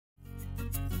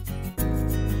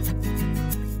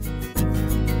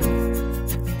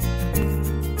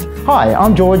Hi,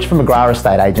 I'm George from McGrath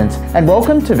Estate Agents and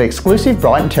welcome to the exclusive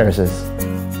Brighton Terraces.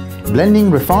 Blending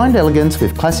refined elegance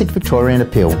with classic Victorian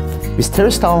appeal, this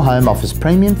terrace-style home offers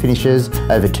premium finishes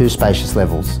over 2 spacious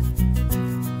levels.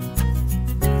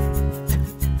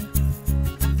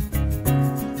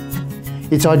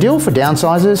 It's ideal for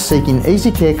downsizers seeking easy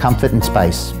care, comfort and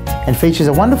space, and features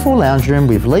a wonderful lounge room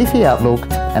with leafy outlook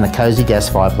and a cosy gas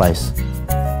fireplace.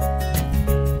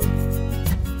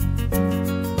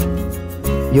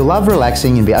 You'll love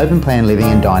relaxing in the open-plan living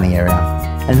and dining area,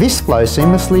 and this flows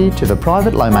seamlessly to the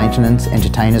private low-maintenance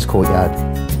entertainer's courtyard.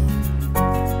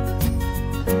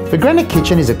 The granite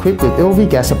kitchen is equipped with LV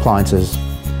gas appliances,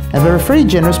 and there are 3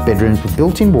 generous bedrooms with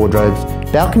built-in wardrobes,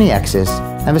 balcony access,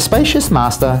 and the spacious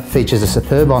master features a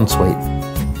superb ensuite.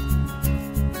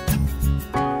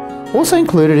 Also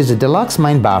included is a deluxe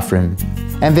main bathroom,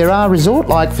 and there are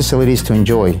resort-like facilities to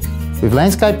enjoy, with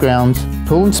landscape grounds,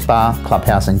 pool and spa,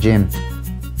 clubhouse and gym.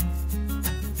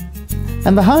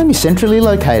 And the home is centrally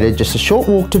located, just a short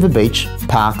walk to the beach,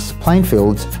 parks, playing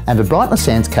fields and the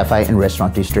Brighton-Le-Sands cafe and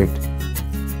restaurant district.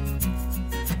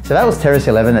 So that was Terrace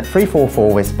 11 at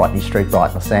 344 West Botany Street,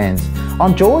 Brighton-Le-Sands.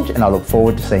 I'm George and I look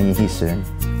forward to seeing you here soon.